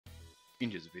In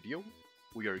this video,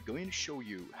 we are going to show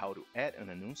you how to add an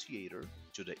annunciator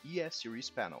to the ES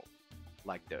series panel,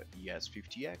 like the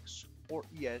ES50X or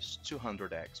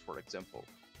ES200X for example.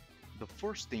 The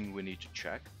first thing we need to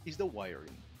check is the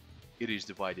wiring. It is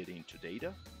divided into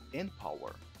data and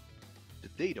power. The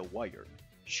data wire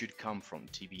should come from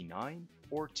TB9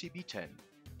 or TB10,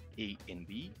 A and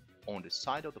B on the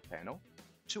side of the panel,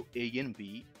 to A and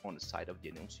B on the side of the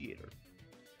annunciator.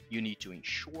 You need to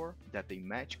ensure that they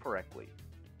match correctly,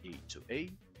 A to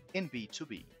A and B to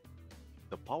B.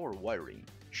 The power wiring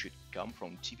should come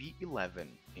from TB11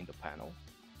 in the panel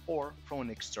or from an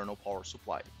external power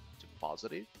supply to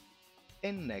positive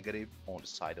and negative on the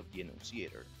side of the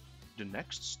annunciator. The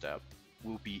next step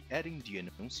will be adding the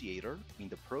annunciator in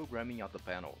the programming of the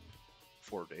panel.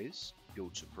 For this, go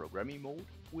to programming mode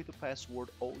with the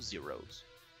password all zeros.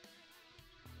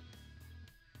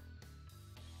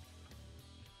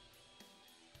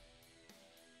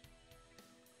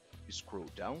 Scroll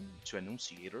down to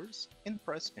Annunciators and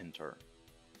press Enter.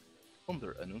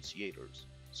 Under Annunciators,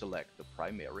 select the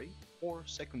primary or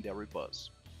secondary bus,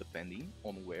 depending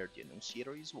on where the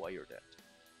annunciator is wired at.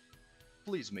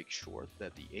 Please make sure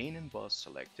that the ANN bus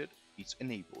selected is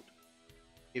enabled.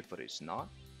 If it is not,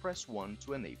 press 1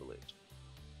 to enable it.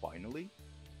 Finally,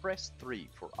 press 3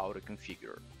 for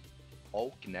Auto-Configure.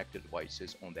 All connected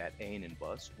devices on that ANN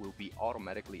bus will be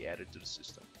automatically added to the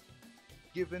system,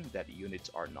 given that the units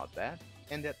are not bad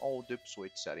and that all dip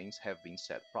switch settings have been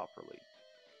set properly.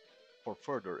 For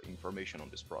further information on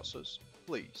this process,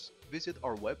 please visit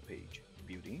our webpage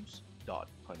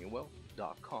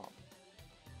buildings.honeywell.com.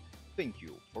 Thank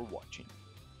you for watching.